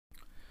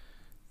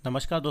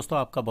नमस्कार दोस्तों,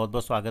 आपका बहुत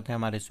बहुत स्वागत है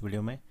हमारे इस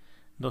वीडियो में।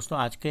 दोस्तों,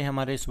 आज के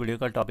हमारे इस वीडियो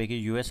का टॉपिक है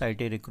US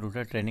IT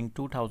recruiter training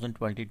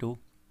 2022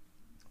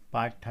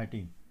 part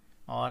 13।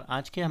 और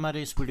आज के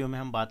हमारे इस वीडियो में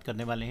हम बात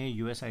करने वाले हैं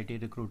US IT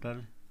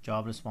recruiter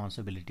job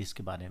responsibilities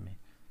के बारे में।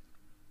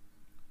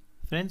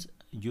 Friends,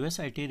 US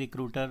IT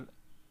recruiter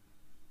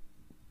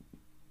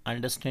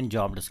understand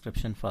job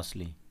description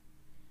firstly,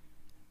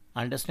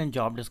 understand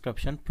job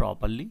description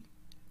properly,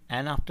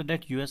 and after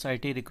that US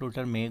IT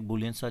recruiter make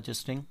boolean search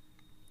string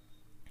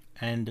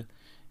and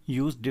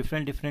use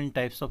different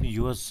types of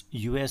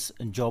US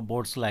job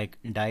boards like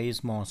Dice,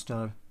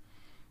 Monster,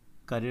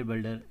 Career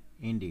Builder,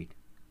 Indeed.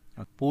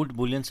 Put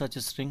boolean search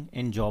string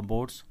in job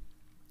boards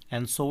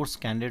and source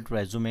candidate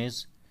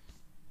resumes.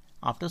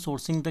 After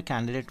sourcing the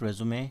candidate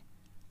resume,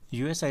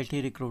 US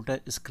IT recruiter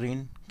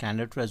screen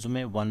candidate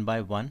resume one by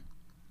one.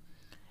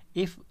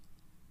 If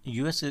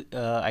US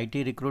IT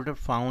recruiter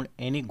found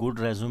any good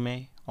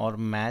resume or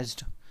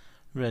matched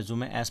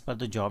resume as per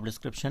the job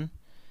description,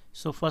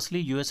 so firstly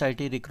US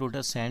IT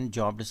recruiter send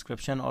job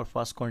description or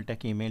first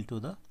contact email to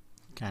the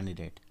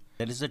candidate.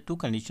 There is a two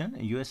condition: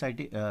 US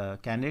IT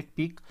candidate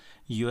pick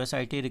US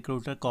IT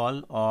recruiter call,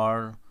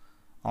 or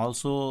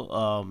also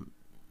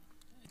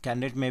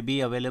candidate may be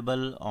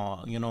available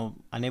or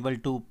unable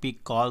to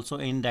pick call.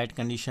 So in that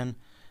condition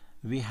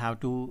we have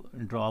to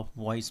drop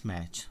voice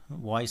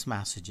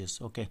messages.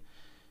 Okay,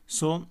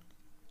 so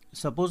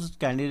suppose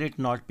candidate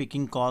not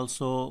picking call,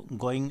 so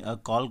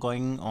call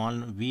going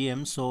on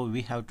VM, so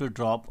we have to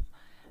drop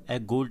a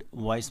good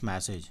voice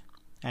message.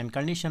 And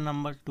condition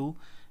number 2,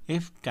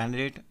 if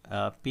candidate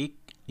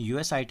pick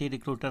US IT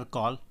recruiter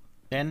call,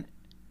 then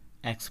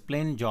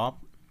explain job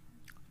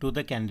to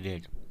the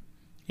candidate.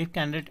 If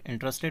candidate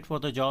interested for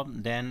the job,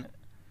 then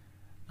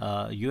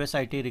US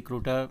IT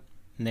recruiter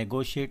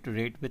negotiate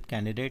rate with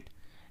candidate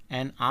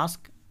and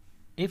ask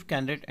if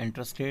candidate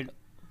interested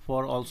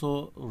for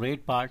also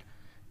rate part,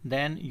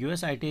 then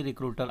US IT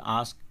recruiter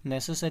ask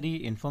necessary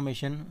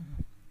information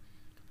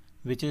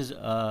which is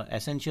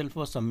essential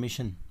for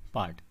submission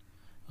part.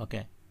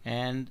 Okay,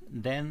 and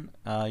then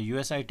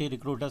US IT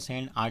recruiter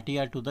send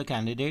RTR to the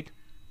candidate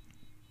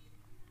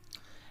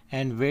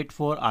and wait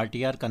for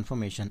RTR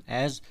confirmation.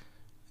 As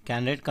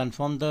candidate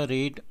confirm the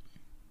rate,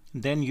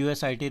 then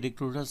US IT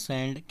recruiter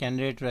send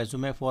candidate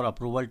resume for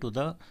approval to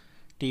the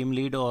team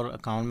lead or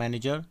account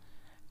manager.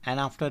 And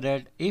after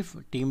that, if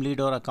team lead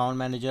or account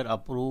manager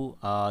approve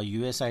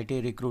US IT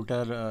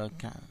recruiter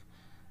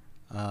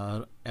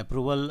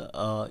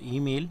approval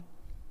email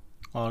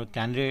or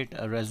candidate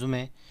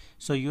resume,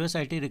 so US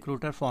IT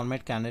recruiter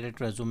format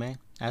candidate resume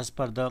as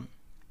per the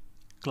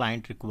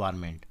client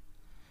requirement.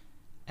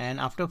 And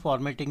after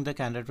formatting the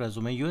candidate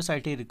resume, US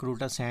IT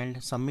recruiter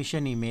send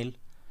submission email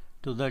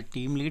to the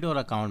team lead or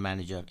account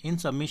manager. In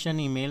submission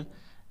email,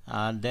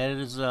 there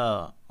is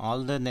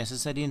all the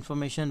necessary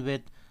information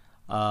with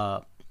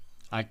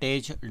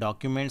attach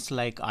documents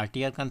like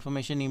RTR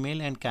confirmation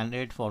email and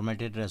candidate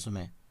formatted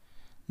resume.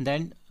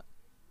 Then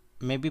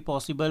may be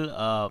possible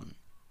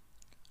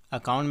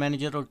account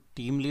manager or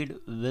team lead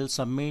will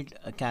submit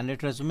a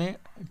candidate resume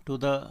to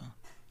the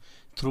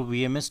through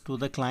VMS to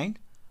the client,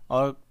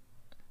 or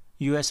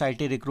US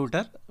IT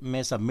recruiter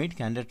may submit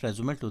candidate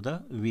resume to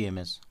the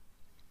VMS.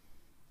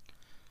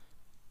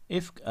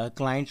 If a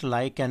client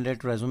like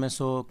candidate resume,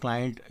 so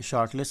client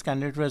shortlist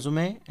candidate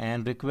resume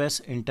and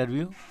request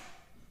interview.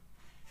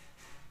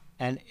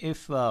 And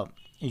if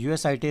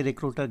US IT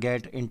recruiter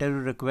get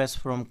interview request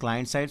from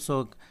client side,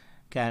 so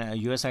can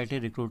US IT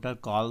recruiter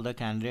call the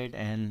candidate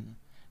and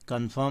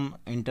confirm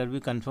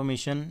interview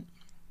confirmation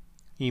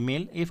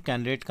email. If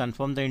candidate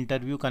confirm the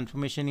interview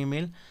confirmation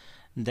email,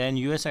 then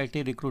US IT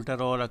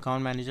recruiter or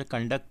account manager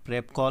conduct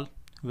prep call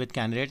with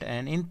candidate,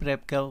 and in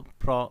prep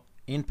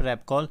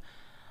call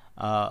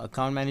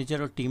account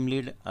manager or team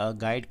lead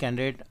guide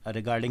candidate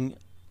regarding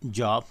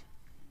job.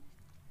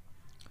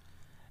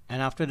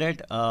 And after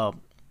that,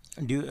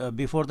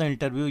 before the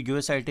interview,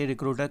 US IT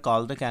recruiter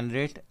call the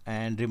candidate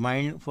and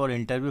remind for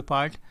interview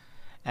part.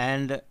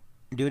 And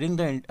during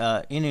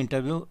the in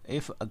interview,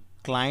 if a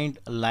client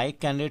like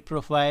candidate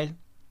profile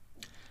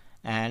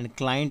and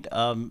client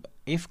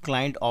if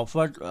client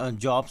offered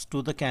jobs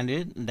to the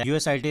candidate, then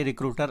US IT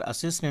recruiter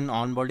assist in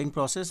onboarding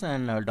process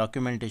and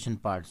documentation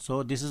part.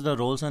 So this is the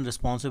roles and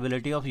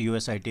responsibility of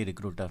US IT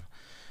recruiter.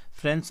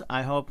 Friends,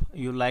 I hope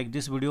you like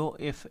this video.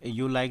 If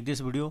you like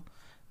this video,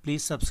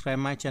 please subscribe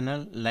my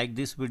channel, like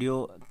this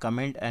video,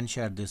 comment and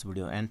share this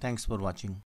video, and thanks for watching.